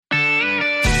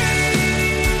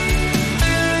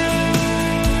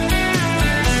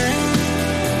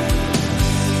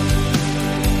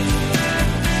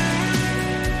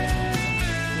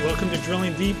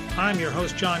Deep. I'm your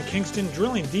host, John Kingston.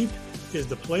 Drilling Deep is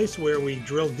the place where we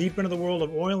drill deep into the world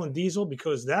of oil and diesel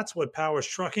because that's what powers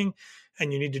trucking,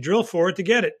 and you need to drill for it to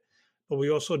get it. But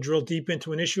we also drill deep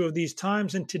into an issue of these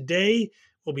times, and today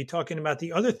we'll be talking about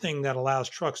the other thing that allows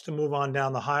trucks to move on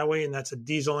down the highway, and that's a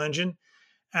diesel engine.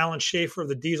 Alan Schaefer of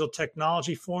the Diesel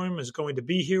Technology Forum is going to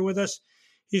be here with us.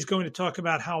 He's going to talk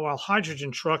about how while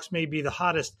hydrogen trucks may be the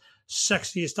hottest,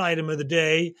 sexiest item of the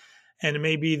day, and it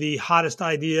may be the hottest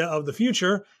idea of the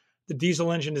future, the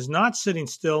diesel engine is not sitting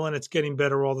still and it's getting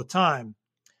better all the time.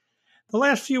 The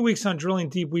last few weeks on Drilling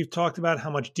Deep, we've talked about how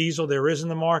much diesel there is in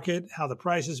the market, how the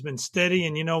price has been steady,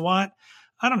 and you know what?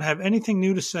 I don't have anything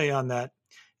new to say on that.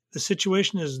 The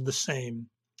situation is the same.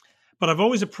 But I've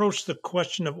always approached the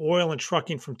question of oil and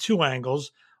trucking from two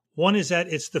angles. One is that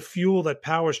it's the fuel that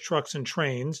powers trucks and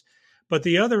trains, but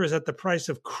the other is that the price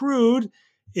of crude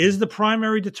is the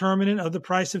primary determinant of the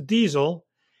price of diesel,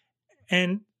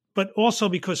 but also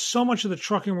because so much of the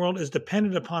trucking world is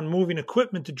dependent upon moving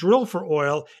equipment to drill for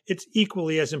oil, it's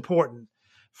equally as important.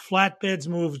 Flatbeds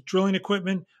move drilling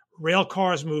equipment, rail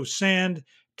cars move sand,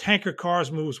 tanker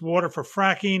cars moves water for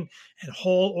fracking, and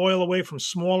haul oil away from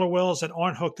smaller wells that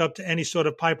aren't hooked up to any sort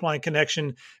of pipeline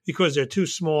connection because they're too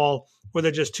small or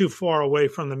they're just too far away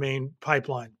from the main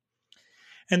pipeline.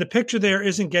 And the picture there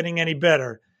isn't getting any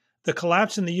better. The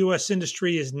collapse in the U.S.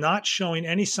 industry is not showing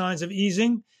any signs of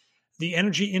easing. The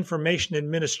Energy Information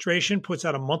Administration puts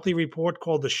out a monthly report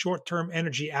called the Short-Term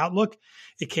Energy Outlook.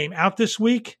 It came out this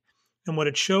week, and what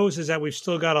it shows is that we've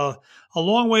still got a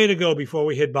long way to go before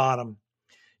we hit bottom.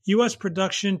 U.S.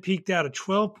 production peaked out at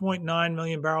 12.9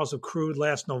 million barrels of crude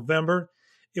last November.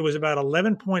 It was about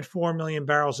 11.4 million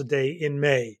barrels a day in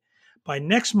May. By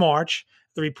next March,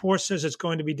 the report says it's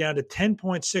going to be down to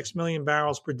 10.6 million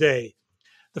barrels per day.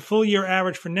 The full year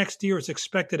average for next year is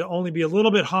expected to only be a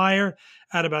little bit higher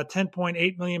at about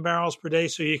 10.8 million barrels per day.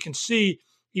 So you can see,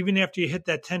 even after you hit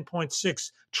that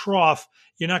 10.6 trough,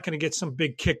 you're not going to get some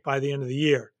big kick by the end of the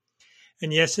year.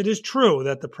 And yes, it is true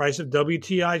that the price of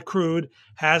WTI crude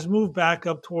has moved back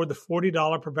up toward the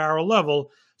 $40 per barrel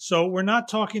level. So we're not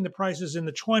talking the prices in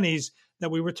the 20s that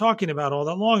we were talking about all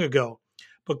that long ago.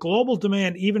 But global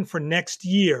demand, even for next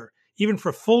year, even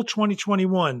for full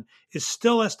 2021, is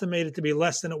still estimated to be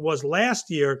less than it was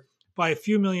last year by a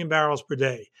few million barrels per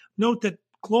day. Note that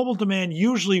global demand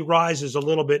usually rises a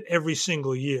little bit every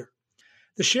single year.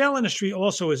 The shale industry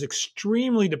also is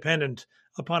extremely dependent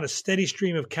upon a steady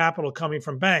stream of capital coming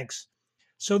from banks.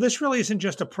 So this really isn't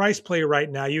just a price play right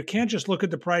now. You can't just look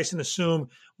at the price and assume,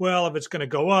 well, if it's going to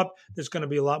go up, there's going to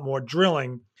be a lot more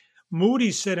drilling.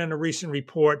 Moody's said in a recent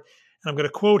report, and I'm going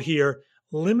to quote here,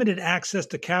 limited access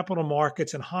to capital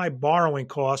markets and high borrowing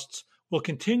costs will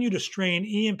continue to strain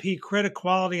E&P credit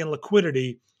quality and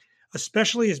liquidity,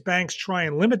 especially as banks try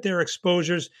and limit their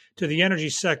exposures to the energy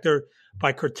sector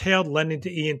by curtailed lending to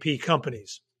E&P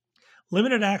companies.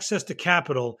 Limited access to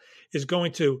capital is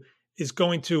going to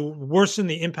worsen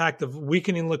the impact of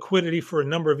weakening liquidity for a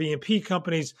number of E&P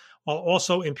companies while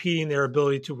also impeding their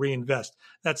ability to reinvest.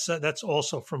 That's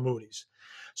also from Moody's.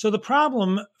 So the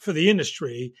problem for the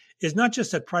industry is not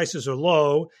just that prices are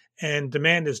low and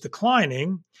demand is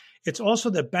declining. It's also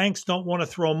that banks don't want to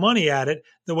throw money at it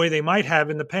the way they might have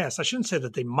in the past. I shouldn't say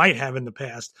that they might have in the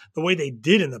past, the way they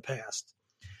did in the past.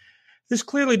 This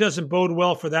clearly doesn't bode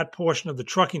well for that portion of the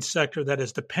trucking sector that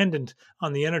is dependent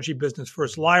on the energy business for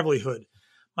its livelihood.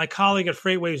 My colleague at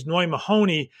FreightWaves, Noy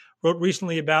Mahoney, wrote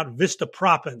recently about Vista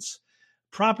proppants.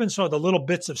 Proppants are the little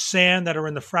bits of sand that are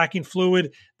in the fracking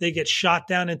fluid. They get shot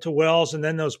down into wells, and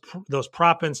then those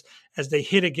proppants, as they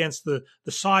hit against the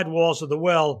side walls of the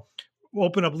well,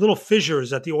 open up little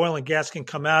fissures that the oil and gas can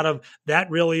come out of. That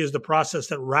really is the process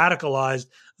that radicalized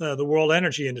the world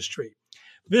energy industry.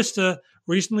 Vista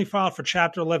recently filed for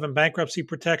Chapter 11 bankruptcy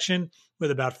protection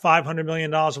with about $500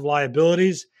 million of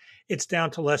liabilities. It's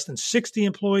down to less than 60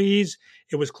 employees.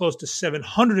 It was close to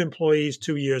 700 employees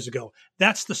 2 years ago.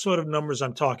 That's the sort of numbers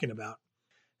I'm talking about.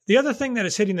 The other thing that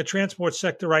is hitting the transport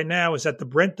sector right now is that the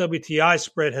Brent WTI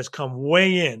spread has come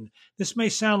way in. This may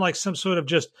sound like some sort of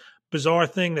just bizarre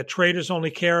thing that traders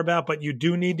only care about, but you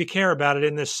do need to care about it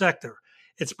in this sector.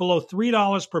 It's below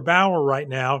 $3 per barrel right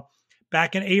now.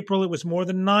 Back in April, it was more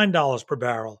than $9 per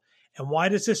barrel. And why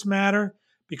does this matter?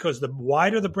 Because the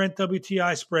wider the Brent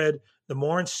WTI spread, the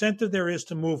more incentive there is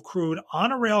to move crude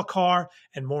on a rail car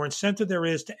and more incentive there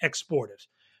is to export it.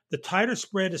 The tighter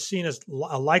spread is seen as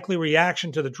a likely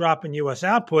reaction to the drop in U.S.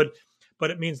 output,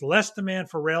 but it means less demand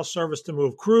for rail service to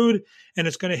move crude, and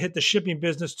it's going to hit the shipping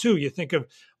business too. You think of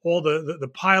all the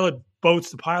pilot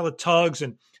boats, the pilot tugs,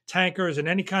 and tankers, and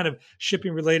any kind of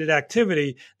shipping-related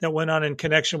activity that went on in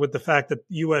connection with the fact that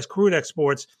U.S. crude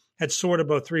exports had soared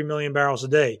above 3 million barrels a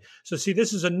day. So, see,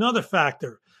 this is another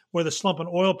factor where the slump in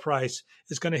oil price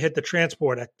is going to hit the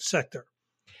transport sector.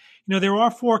 There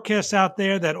are forecasts out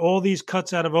there that all these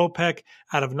cuts out of OPEC,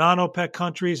 out of non-OPEC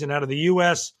countries, and out of the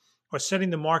U.S. are setting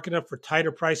the market up for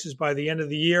tighter prices by the end of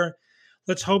the year.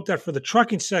 Let's hope that for the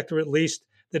trucking sector, at least,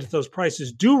 that if those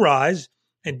prices do rise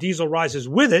and diesel rises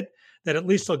with it, that at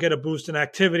least they'll get a boost in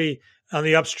activity on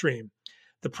the upstream.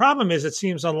 The problem is it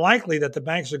seems unlikely that the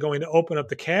banks are going to open up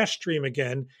the cash stream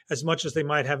again as much as they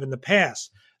might have in the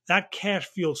past. That cash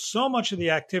fueled so much of the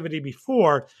activity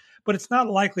before, but it's not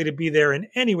likely to be there in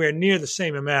anywhere near the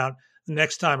same amount the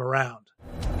next time around.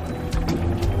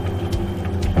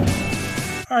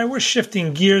 All right, we're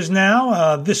shifting gears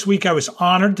now. This week I was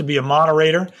honored to be a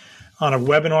moderator on a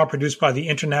webinar produced by the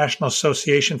International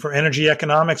Association for Energy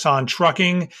Economics on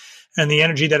trucking and the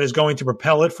energy that is going to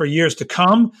propel it for years to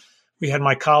come. We had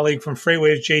my colleague from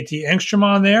FreightWaves, JT Engstrom,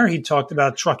 on there. He talked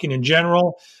about trucking in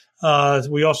general.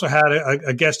 We also had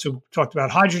a guest who talked about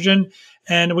hydrogen.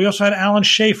 And we also had Alan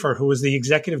Schaefer, who was the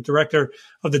executive director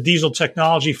of the Diesel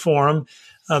Technology Forum.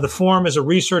 The forum is a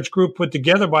research group put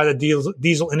together by the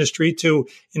diesel industry to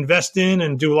invest in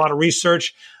and do a lot of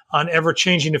research on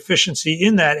ever-changing efficiency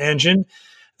in that engine.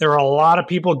 There are a lot of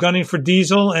people gunning for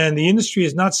diesel, and the industry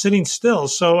is not sitting still.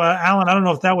 So, Alan, I don't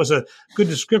know if that was a good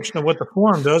description of what the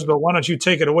forum does, but why don't you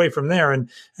take it away from there and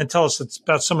tell us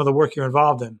about some of the work you're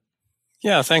involved in?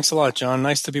 Yeah, thanks a lot, John.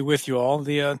 Nice to be with you all.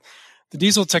 The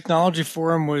Diesel Technology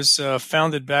Forum was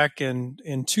founded back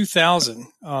in 2000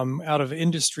 out of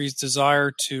industry's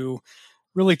desire to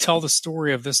really tell the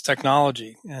story of this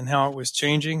technology and how it was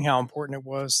changing, how important it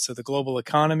was to the global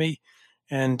economy,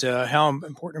 and how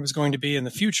important it was going to be in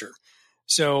the future.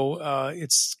 So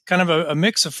it's kind of a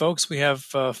mix of folks. We have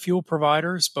fuel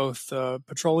providers, both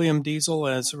petroleum, diesel,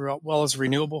 as well as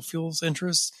renewable fuels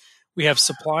interests. We have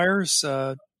suppliers,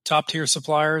 top-tier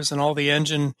suppliers, and all the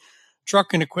engine,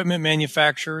 truck, and equipment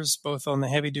manufacturers, both on the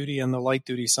heavy-duty and the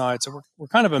light-duty side. So we're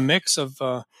kind of a mix of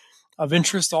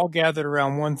interest, all gathered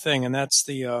around one thing, and that's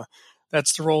the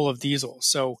role of diesel.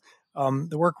 So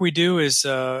the work we do is,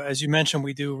 as you mentioned,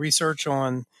 we do research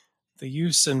on the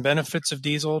use and benefits of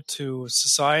diesel to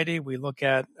society. We look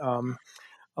at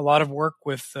a lot of work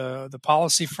with the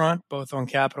policy front, both on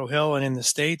Capitol Hill and in the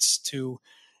states, to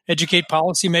educate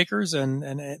policymakers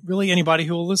and really anybody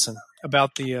who will listen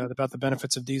about the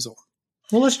benefits of diesel.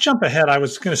 Well, let's jump ahead. I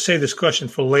was going to save this question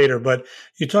for later, but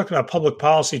you talked about public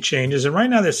policy changes, and right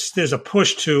now there's a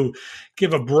push to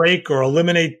give a break or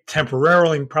eliminate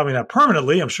temporarily, probably not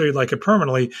permanently, I'm sure you'd like it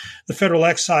permanently, the federal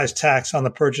excise tax on the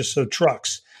purchase of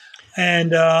trucks.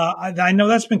 And I know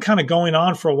that's been kind of going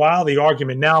on for a while. The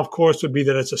argument now, of course, would be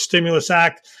that it's a stimulus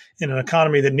act in an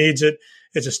economy that needs it.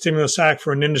 It's a stimulus act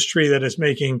for an industry that is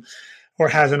making or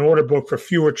has an order book for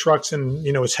fewer trucks and,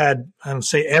 it's had, I don't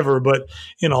say ever, but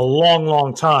in a long,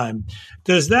 long time.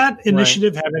 Does that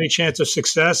initiative have any chance of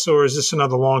success, or is this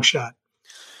another long shot?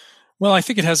 Well, I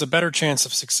think it has a better chance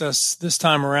of success this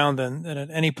time around than at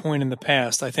any point in the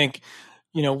past. I think,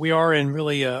 we are in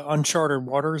really uncharted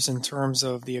waters in terms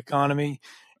of the economy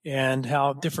and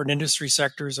how different industry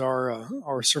sectors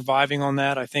are surviving on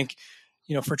that. I think,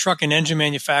 for truck and engine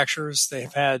manufacturers,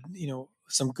 they've had,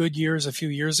 some good years a few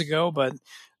years ago, but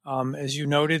as you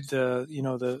noted,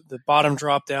 the bottom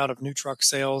dropped out of new truck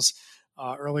sales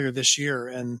earlier this year,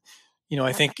 and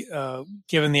I think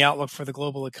given the outlook for the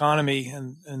global economy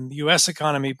and the U.S.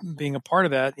 economy being a part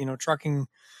of that, trucking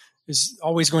is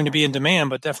always going to be in demand,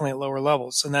 but definitely at lower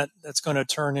levels, and that's going to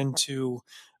turn into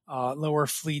lower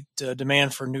fleet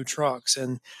demand for new trucks.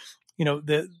 And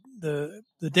the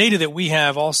data that we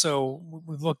have also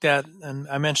we've looked at, and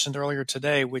I mentioned earlier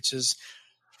today, which is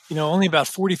only about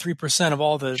 43% of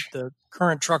all the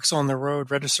current trucks on the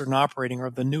road registered and operating are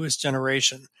of the newest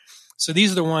generation. So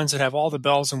these are the ones that have all the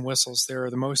bells and whistles. They're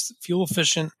the most fuel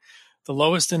efficient, the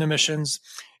lowest in emissions,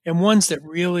 and ones that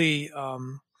really,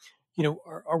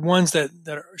 are ones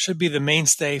that should be the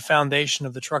mainstay foundation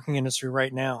of the trucking industry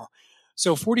right now.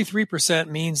 So 43%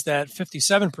 means that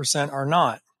 57% are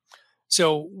not.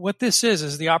 So what this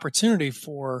is the opportunity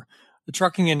for the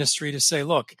trucking industry to say,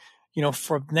 look,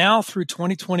 from now through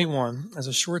 2021, as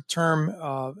a short-term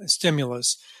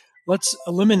stimulus, let's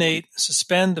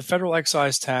suspend the federal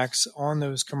excise tax on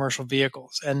those commercial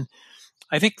vehicles. And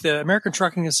I think the American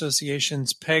Trucking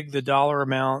Association's pegged the dollar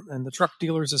amount, and the Truck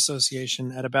Dealers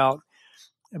Association at about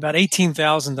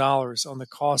 $18,000 on the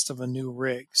cost of a new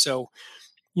rig. So,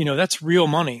 that's real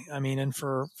money. I mean, and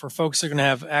for folks that are going to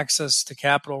have access to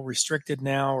capital restricted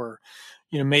now, or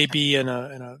maybe in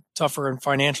a tougher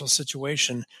financial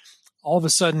situation, all of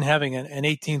a sudden having an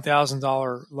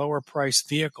 $18,000 lower priced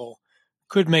vehicle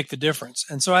could make the difference.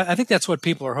 And so I think that's what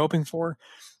people are hoping for.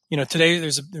 Today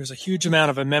there's a huge amount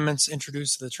of amendments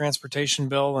introduced to the transportation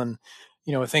bill, and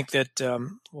I think that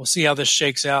we'll see how this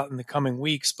shakes out in the coming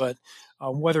weeks. But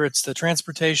whether it's the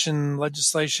transportation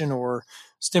legislation or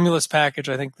stimulus package,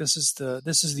 I think this is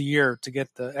the year to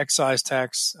get the excise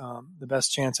tax the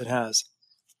best chance it has.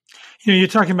 You're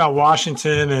talking about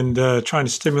Washington and trying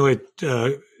to stimulate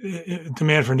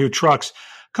demand for new trucks.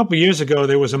 A couple of years ago,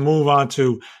 there was a move on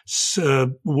to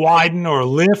widen or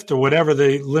lift or whatever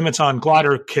the limits on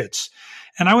glider kits.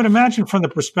 And I would imagine from the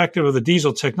perspective of the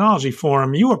Diesel Technology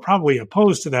Forum, you are probably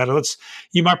opposed to that.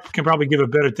 You can probably give a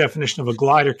better definition of a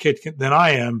glider kit than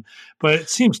I am. But it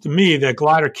seems to me that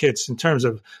glider kits,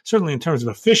 certainly in terms of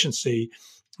efficiency,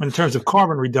 in terms of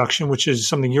carbon reduction, which is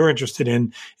something you're interested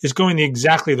in, is going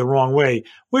exactly the wrong way.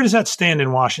 Where does that stand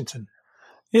in Washington?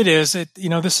 It is.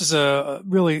 This is a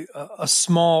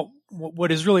small,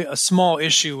 what is really a small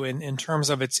issue in terms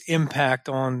of its impact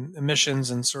on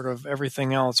emissions and sort of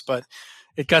everything else. But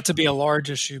it got to be a large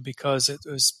issue because it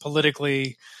was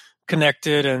politically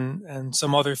connected and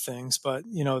some other things. But,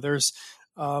 there's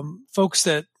folks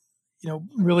that,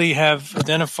 really have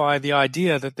identified the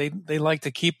idea that they like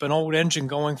to keep an old engine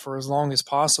going for as long as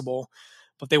possible,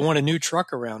 but they want a new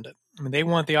truck around it. I mean, they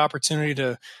want the opportunity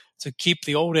to keep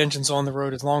the old engines on the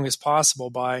road as long as possible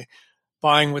by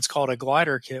buying what's called a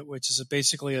glider kit, which is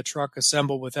basically a truck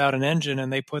assembled without an engine,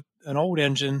 and they put an old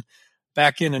engine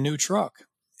back in a new truck.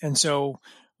 And so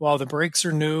while the brakes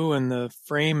are new and the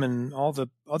frame and all the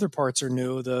other parts are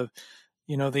new, the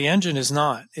engine is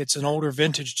not. It's an older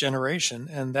vintage generation,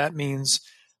 and that means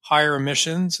higher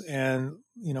emissions and,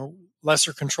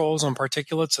 lesser controls on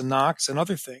particulates and NOx and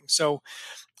other things. So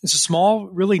it's a small,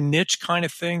 really niche kind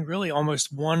of thing, really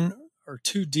almost one or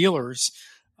two dealers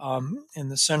in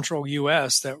the central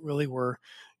U.S. that really were,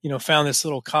 found this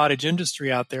little cottage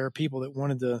industry out there, people that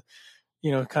wanted to,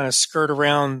 kind of skirt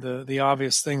around the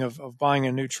obvious thing of buying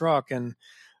a new truck and,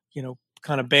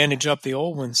 kind of bandage up the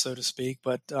old one, so to speak.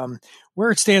 But where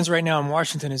it stands right now in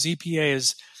Washington is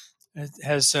EPA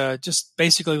has just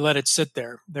basically let it sit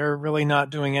there. They're really not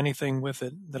doing anything with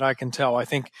it that I can tell. I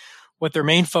think what their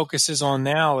main focus is on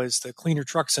now is the Cleaner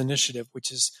Trucks Initiative,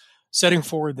 which is setting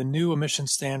forward the new emission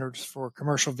standards for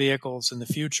commercial vehicles in the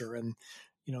future. And,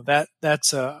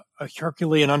 that's a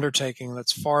Herculean undertaking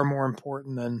that's far more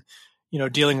important than,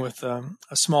 dealing with a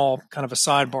small kind of a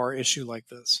sidebar issue like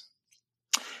this.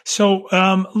 So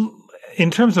in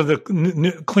terms of the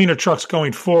cleaner trucks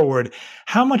going forward,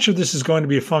 how much of this is going to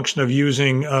be a function of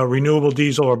using renewable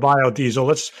diesel or biodiesel?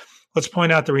 Let's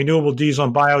point out the renewable diesel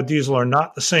and biodiesel are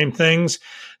not the same things.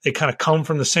 They kind of come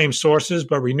from the same sources,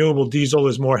 but renewable diesel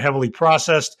is more heavily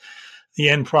processed. The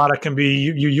end product can be,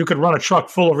 you could run a truck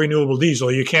full of renewable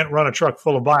diesel. You can't run a truck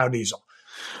full of biodiesel.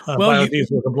 Biodiesel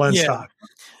is a blend stock.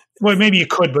 Well, maybe you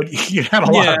could, but you'd have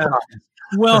a lot of problems.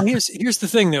 Well, here's the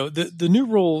thing, though. The new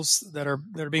rules that are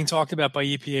being talked about by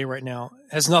EPA right now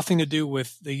has nothing to do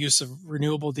with the use of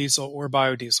renewable diesel or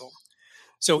biodiesel.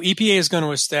 So EPA is going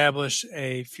to establish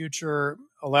a future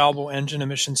allowable engine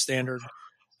emission standard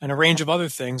and a range of other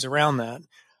things around that.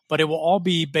 But it will all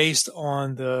be based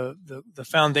on the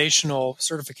foundational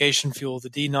certification fuel, the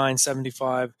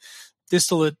D975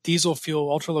 distillate diesel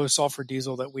fuel, ultra-low sulfur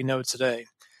diesel that we know today.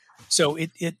 So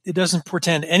it doesn't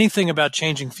portend anything about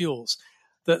changing fuels.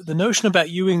 The notion about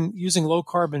using low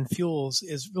carbon fuels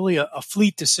is really a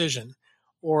fleet decision,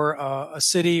 or a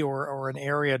city or an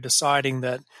area deciding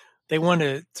that they want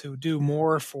to do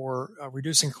more for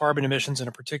reducing carbon emissions in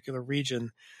a particular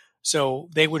region. So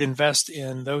they would invest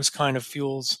in those kind of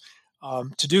fuels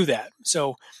to do that.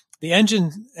 So the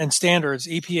engine and standards,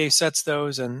 EPA sets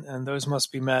those, and those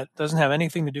must be met. Doesn't have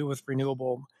anything to do with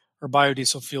renewable or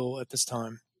biodiesel fuel at this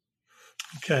time.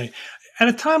 Okay. At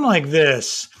a time like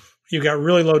this, you've got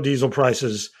really low diesel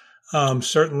prices.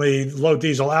 Certainly low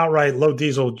diesel outright, low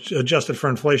diesel adjusted for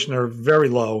inflation are very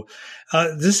low.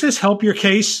 Does this help your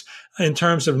case in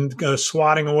terms of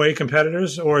swatting away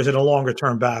competitors, or is it a longer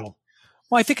term battle?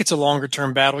 Well, I think it's a longer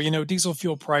term battle. Diesel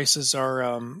fuel prices are,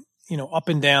 up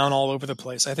and down all over the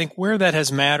place. I think where that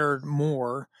has mattered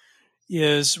more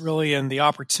is really in the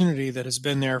opportunity that has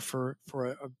been there for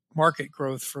a market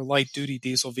growth for light duty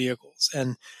diesel vehicles.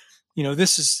 And,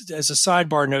 this is, as a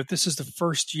sidebar note, this is the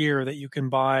first year that you can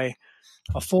buy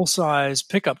a full size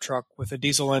pickup truck with a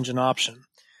diesel engine option.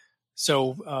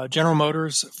 So General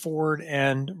Motors, Ford,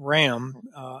 and Ram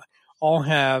all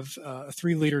have a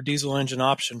 3-liter diesel engine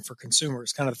option for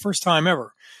consumers, kind of the first time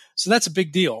ever. So that's a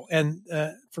big deal. And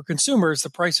for consumers, the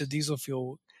price of diesel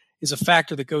fuel is a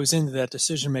factor that goes into that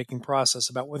decision-making process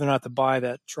about whether or not to buy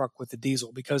that truck with the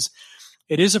diesel, because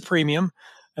it is a premium.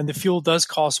 and the fuel does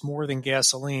cost more than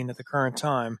gasoline at the current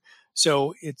time.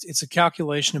 So it's a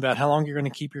calculation about how long you're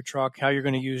going to keep your truck, how you're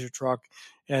going to use your truck,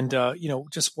 and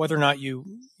just whether or not you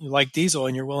like diesel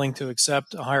and you're willing to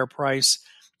accept a higher price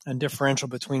and differential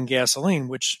between gasoline,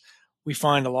 which we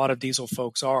find a lot of diesel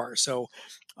folks are. So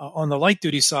on the light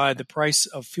duty side, the price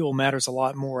of fuel matters a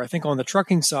lot more. I think on the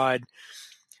trucking side,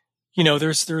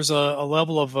 there's a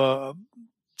level of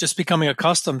just becoming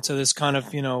accustomed to this kind of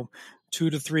 $2 to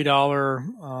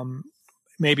 $3,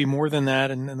 maybe more than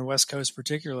that in the West Coast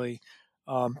particularly,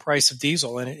 price of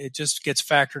diesel, and it just gets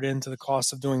factored into the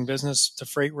cost of doing business, to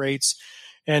freight rates,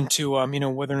 and to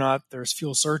whether or not there's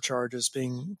fuel surcharges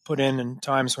being put in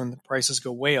times when the prices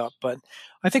go way up. But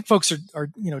I think folks are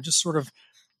just sort of,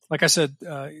 like I said,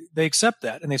 they accept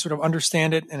that and they sort of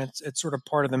understand it, and it's sort of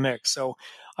part of the mix. So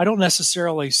I don't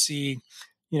necessarily see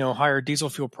higher diesel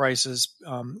fuel prices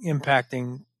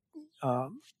impacting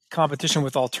competition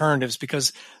with alternatives,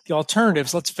 because the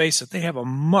alternatives, let's face it, they have a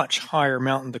much higher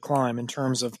mountain to climb in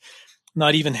terms of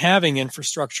not even having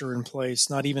infrastructure in place,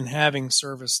 not even having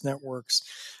service networks,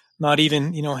 not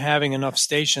even having enough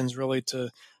stations really to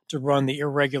run the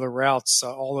irregular routes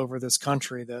all over this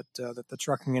country that the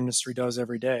trucking industry does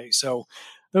every day. So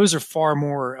those are far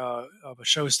more of a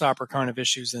showstopper kind of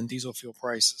issues than diesel fuel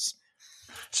prices.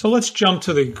 So let's jump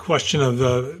to the question of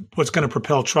what's going to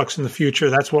propel trucks in the future.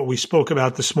 That's what we spoke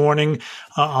about this morning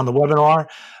on the webinar.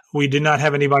 We did not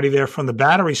have anybody there from the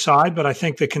battery side, but I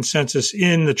think the consensus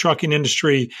in the trucking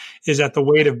industry is that the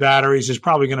weight of batteries is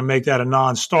probably going to make that a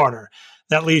non-starter.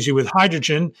 That leaves you with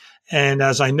hydrogen. And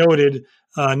as I noted,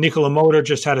 Nikola Motor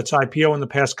just had its IPO in the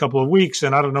past couple of weeks,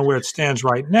 and I don't know where it stands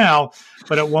right now,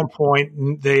 but at one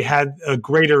point they had a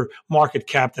greater market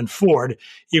cap than Ford,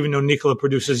 even though Nikola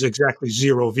produces exactly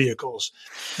 0 vehicles,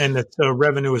 and that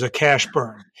revenue is a cash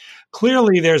burn.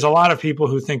 Clearly, there's a lot of people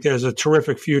who think there's a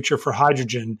terrific future for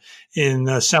hydrogen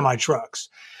in semi-trucks.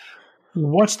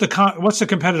 What's the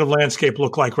competitive landscape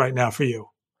look like right now for you?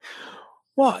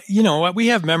 Well, we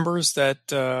have members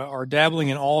that are dabbling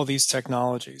in all of these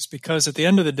technologies, because at the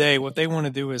end of the day, what they want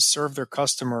to do is serve their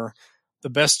customer the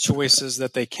best choices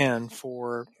that they can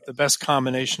for the best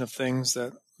combination of things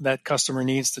that customer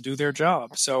needs to do their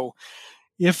job. So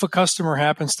if a customer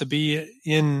happens to be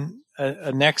in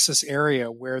a nexus area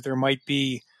where there might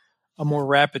be a more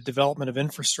rapid development of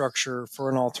infrastructure for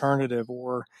an alternative,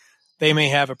 or they may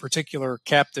have a particular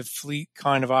captive fleet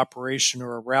kind of operation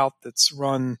or a route that's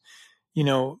run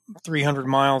 300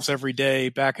 miles every day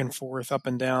back and forth up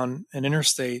and down an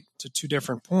interstate to 2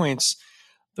 different points,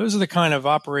 those are the kind of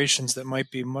operations that might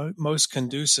be most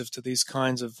conducive to these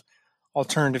kinds of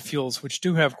alternative fuels, which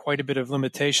do have quite a bit of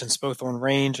limitations, both on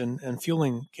range and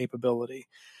fueling capability.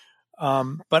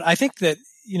 But I think that,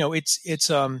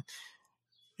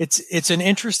 it's an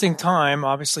interesting time,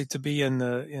 obviously, to be in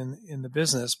the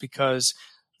business, because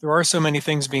there are so many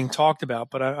things being talked about.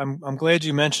 But I'm glad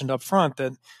you mentioned up front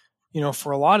that,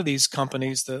 for a lot of these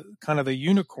companies, the kind of the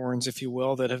unicorns, if you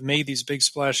will, that have made these big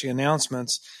splashy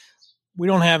announcements, we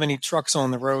don't have any trucks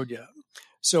on the road yet.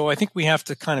 So I think we have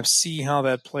to kind of see how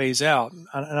that plays out.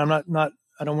 And I'm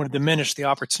I don't want to diminish the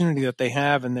opportunity that they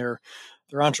have in their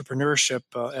entrepreneurship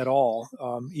at all,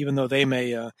 even though they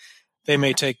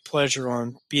may take pleasure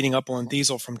on beating up on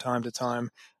diesel from time to time.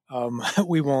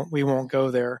 We won't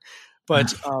go there.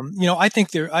 But I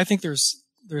think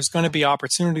there's going to be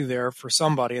opportunity there for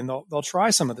somebody, and they'll try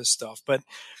some of this stuff. But,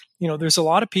 there's a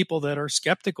lot of people that are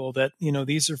skeptical that,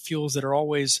 these are fuels that are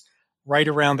always right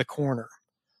around the corner.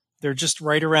 They're just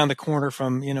right around the corner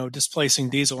from, displacing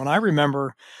diesel. And I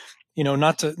remember,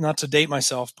 not to date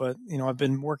myself, but, I've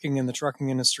been working in the trucking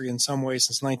industry in some ways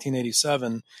since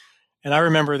 1987. And I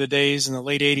remember the days in the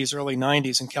late 80s, early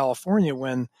 90s in California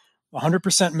when 100%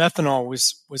 methanol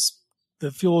was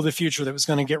the fuel of the future that was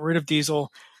going to get rid of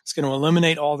diesel. It's going to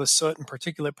eliminate all the soot and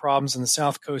particulate problems in the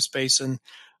South Coast Basin.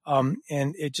 And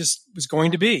it just was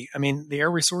going to be. I mean, the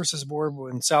Air Resources Board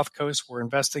and South Coast were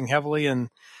investing heavily in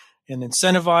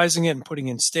incentivizing it and putting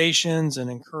in stations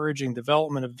and encouraging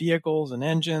development of vehicles and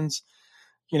engines,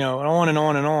 and on and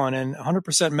on and on. And 100%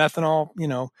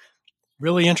 methanol,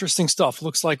 really interesting stuff.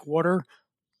 Looks like water,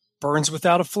 burns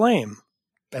without a flame.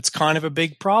 That's kind of a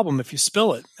big problem if you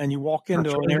spill it and you walk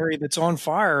into an area that's on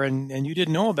fire and you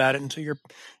didn't know about it until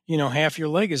half your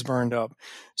leg is burned up.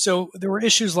 So there were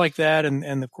issues like that.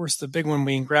 And of course, the big one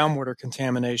being groundwater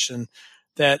contamination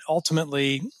that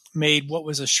ultimately made what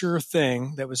was a sure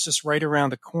thing that was just right around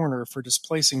the corner for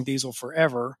displacing diesel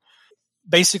forever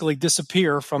basically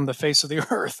disappear from the face of the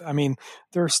earth. I mean,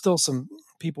 there are still some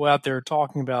people out there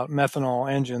talking about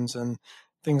methanol engines and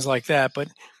things like that. But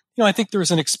I think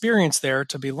there's an experience there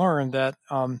to be learned that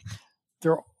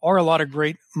there are a lot of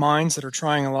great minds that are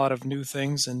trying a lot of new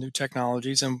things and new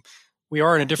technologies. And we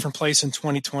are in a different place in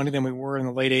 2020 than we were in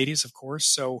the late 80s, of course.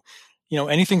 So,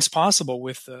 anything's possible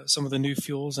with some of the new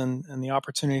fuels and the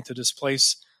opportunity to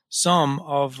displace some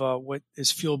of what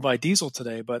is fueled by diesel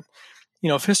today. But,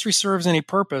 if history serves any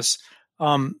purpose,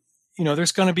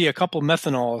 there's going to be a couple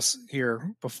methanols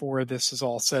here before this is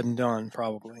all said and done,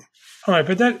 probably. All right,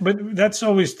 but that's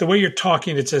always the way you're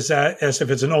talking. It's as if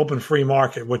it's an open free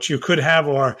market. What you could have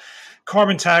are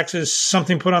carbon taxes,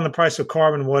 something put on the price of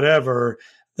carbon, whatever,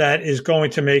 that is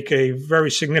going to make a very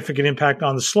significant impact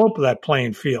on the slope of that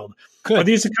playing field. Are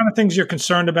these the kind of things you're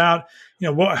concerned about?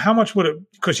 How much would it,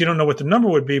 because you don't know what the number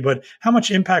would be, but how much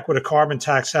impact would a carbon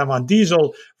tax have on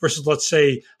diesel versus, let's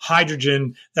say,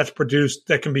 hydrogen that's produced,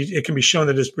 it can be shown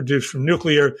that it's produced from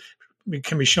nuclear, it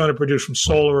can be shown to produce from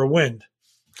solar or wind?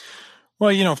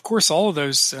 Well, of course, all of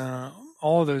those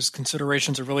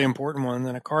considerations are really important ones,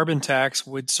 and a carbon tax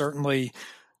would certainly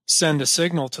send a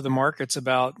signal to the markets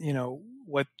about,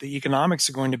 what the economics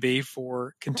are going to be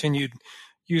for continued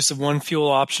use of one fuel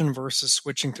option versus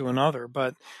switching to another.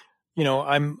 But,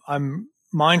 I'm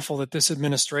mindful that this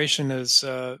administration is,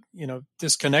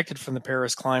 disconnected from the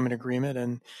Paris Climate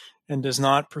Agreement and does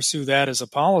not pursue that as a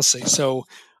policy. So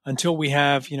until we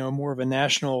have, more of a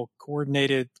national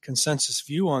coordinated consensus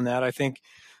view on that, I think,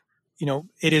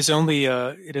 it is only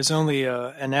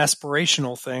an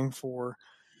aspirational thing for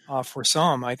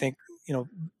some. I think,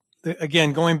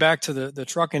 again, going back to the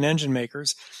truck and engine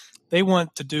makers, they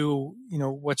want to do,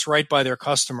 what's right by their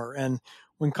customer. And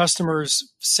when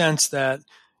customers sense that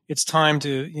it's time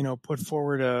to, put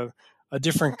forward a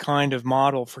different kind of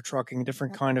model for trucking, a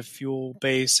different kind of fuel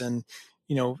base, and,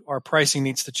 our pricing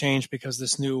needs to change because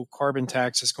this new carbon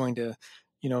tax is going to,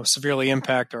 severely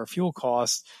impact our fuel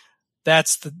costs,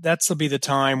 that'll be the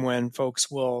time when folks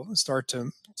will start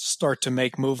to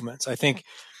make movements. I think,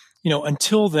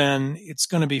 until then, it's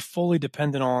going to be fully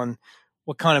dependent on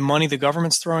what kind of money the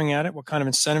government's throwing at it, what kind of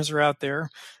incentives are out there.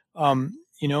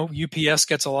 UPS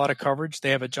gets a lot of coverage. They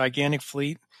have a gigantic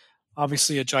fleet,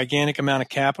 obviously a gigantic amount of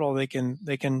capital. They can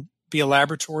be a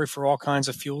laboratory for all kinds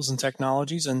of fuels and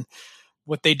technologies, and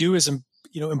what they do is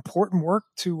important work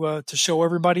to show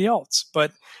everybody else.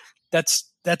 But that's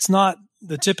not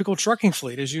the typical trucking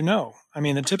fleet, as you know. I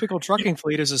mean, the typical trucking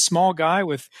fleet is a small guy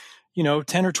with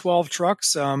 10 or 12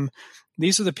 trucks.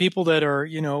 These are the people that are,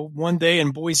 one day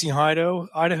in Boise, Idaho,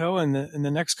 and in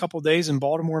the next couple of days in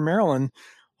Baltimore, Maryland,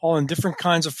 all in different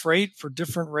kinds of freight for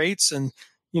different rates, and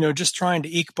just trying to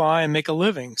eke by and make a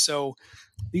living. So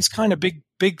these kind of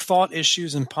big thought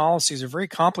issues and policies are very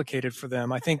complicated for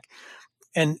them, I think.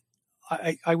 And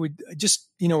I would just,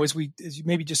 as you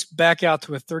maybe just back out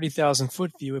to a 30,000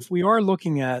 foot view, if we are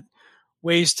looking at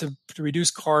ways to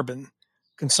reduce carbon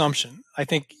consumption, I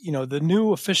think, the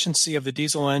new efficiency of the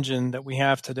diesel engine that we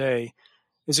have today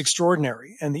is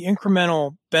extraordinary. And the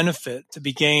incremental benefit to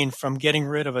be gained from getting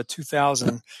rid of a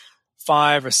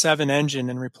 2005 or 7 engine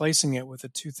and replacing it with a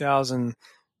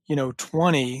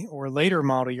 2020 or later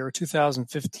model year,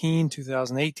 2015,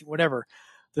 2018, whatever,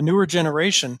 the newer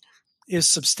generation is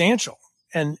substantial.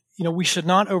 And, we should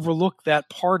not overlook that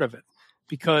part of it,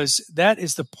 because that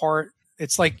is the part,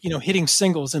 it's like, hitting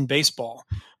singles in baseball.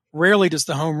 Rarely does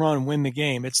the home run win the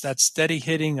game. It's that steady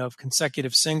hitting of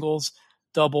consecutive singles,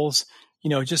 doubles,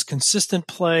 just consistent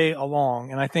play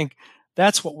along. And I think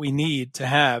that's what we need to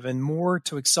have, and more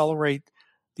to accelerate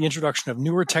the introduction of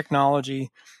newer technology.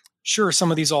 Sure,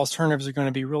 some of these alternatives are going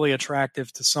to be really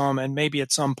attractive to some, and maybe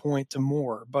at some point to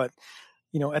more. But,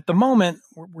 at the moment,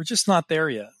 we're just not there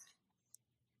yet.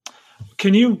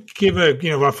 Can you give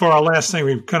for our last thing,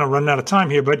 we've kind of run out of time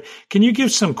here, but can you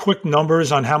give some quick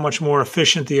numbers on how much more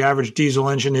efficient the average diesel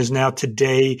engine is now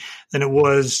today than it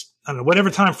was, I don't know,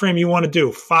 whatever time frame you want to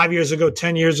do, 5 years ago,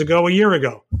 10 years ago, a year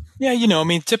ago? Yeah,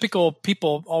 typical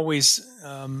people always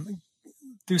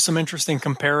do some interesting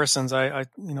comparisons.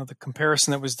 The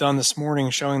comparison that was done this morning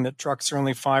showing that trucks are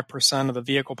only 5% of the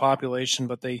vehicle population,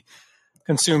 but they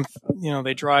consume,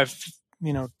 they drive,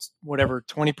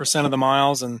 20% of the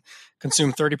miles and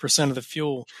consume 30% of the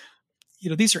fuel.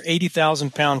 These are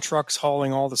 80,000 pound trucks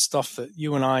hauling all the stuff that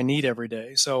you and I need every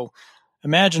day. So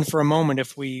imagine for a moment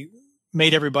if we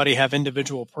made everybody have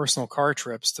individual personal car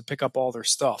trips to pick up all their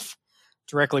stuff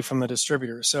directly from the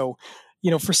distributor. So,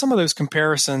 for some of those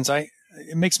comparisons, it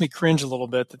makes me cringe a little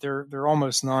bit that they're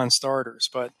almost non-starters.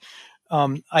 But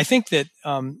I think that,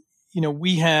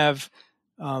 we have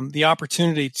the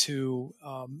opportunity to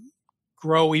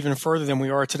grow even further than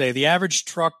we are today. The average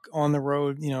truck on the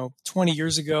road, 20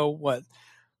 years ago,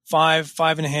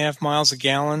 5.5 miles a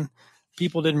gallon.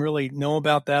 People didn't really know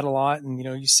about that a lot. And,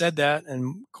 you said that,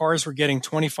 and cars were getting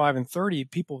 25 and 30.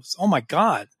 People, oh my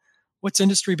God, what's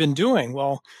industry been doing?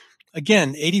 Well,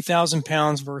 again, 80,000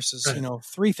 pounds versus,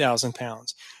 3,000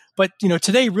 pounds. But,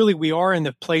 today really we are in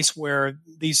the place where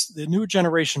the new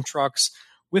generation trucks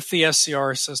with the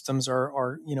SCR systems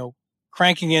are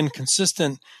cranking in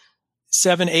consistent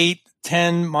 7, 8,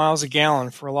 10 miles a gallon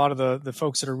for a lot of the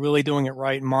folks that are really doing it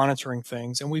right and monitoring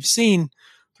things. And we've seen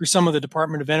through some of the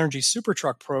Department of Energy super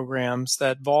truck programs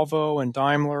that Volvo and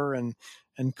Daimler and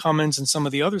Cummins and some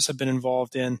of the others have been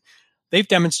involved in. They've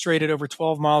demonstrated over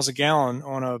 12 miles a gallon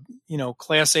on a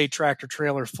Class 8 tractor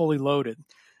trailer fully loaded.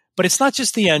 But it's not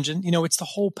just the engine, it's the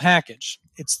whole package.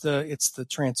 It's the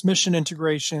transmission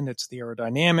integration, it's the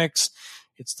aerodynamics,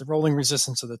 it's the rolling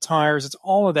resistance of the tires, it's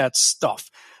all of that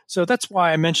stuff. So that's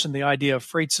why I mentioned the idea of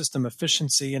freight system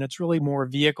efficiency, and it's really more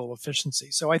vehicle efficiency.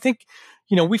 So I think,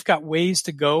 we've got ways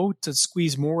to go to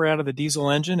squeeze more out of the diesel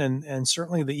engine, and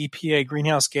certainly the EPA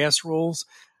greenhouse gas rules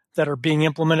that are being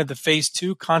implemented, the phase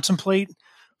 2, contemplate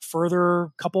further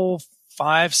couple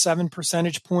 5-7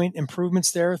 percentage point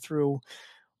improvements there through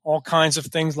all kinds of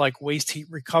things like waste heat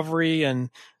recovery and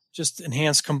just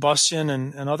enhanced combustion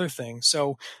and other things.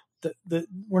 So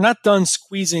we're not done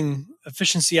squeezing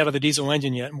efficiency out of the diesel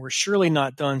engine yet, and we're surely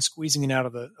not done squeezing it out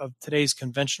of today's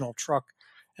conventional truck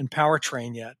and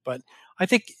powertrain yet. But I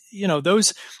think,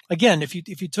 those, again, if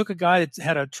you took a guy that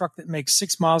had a truck that makes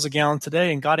 6 miles a gallon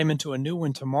today and got him into a new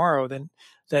one tomorrow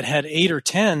that had 8 or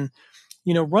 10,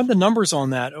 run the numbers on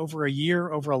that over a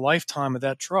year, over a lifetime of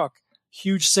that truck.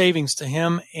 Huge savings to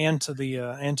him and to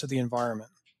the environment.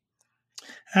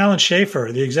 Alan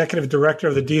Schaefer, the Executive Director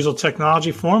of the Diesel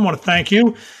Technology Forum, I want to thank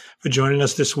you for joining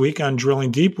us this week on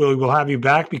Drilling Deep. We will have you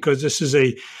back because this is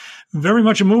a very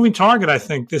much a moving target, I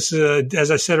think. This,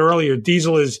 as I said earlier,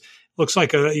 diesel looks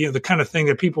like the kind of thing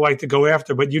that people like to go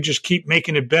after, but you just keep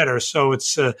making it better. So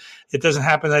it doesn't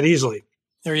happen that easily.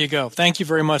 There you go. Thank you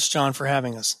very much, John, for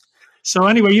having us. So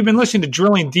anyway, you've been listening to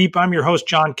Drilling Deep. I'm your host,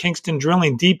 John Kingston.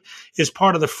 Drilling Deep is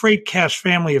part of the FreightCast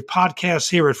family of podcasts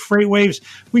here at FreightWaves.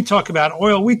 We talk about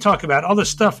oil. We talk about other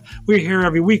stuff. We're here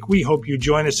every week. We hope you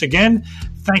join us again.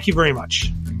 Thank you very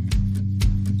much.